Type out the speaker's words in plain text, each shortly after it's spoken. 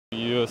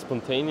you're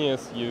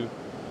spontaneous. You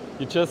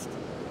just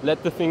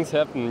let the things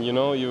happen. You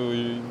know,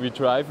 we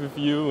drive with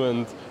you,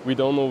 and we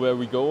don't know where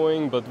we're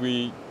going, but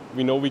we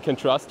know we can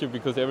trust you,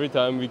 because every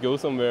time we go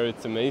somewhere,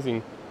 it's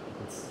amazing.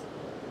 It's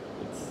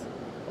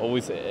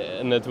always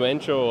an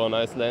adventure or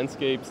nice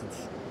landscapes.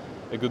 It's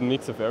a good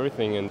mix of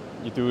everything, and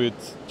you do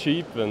it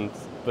cheap,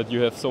 but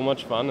you have so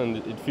much fun, and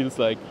it feels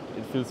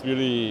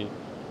really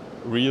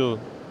real,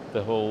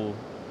 the whole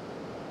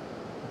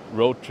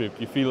road trip.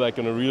 You feel like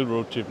on a real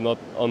road trip, not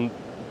on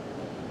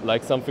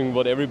like something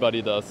what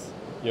everybody does.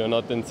 You're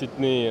not in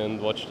Sydney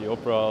and watch the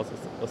opera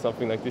or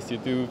something like this. You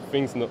do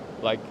things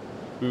like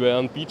we were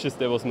on beaches,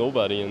 there was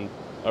nobody, and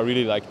I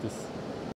really like this.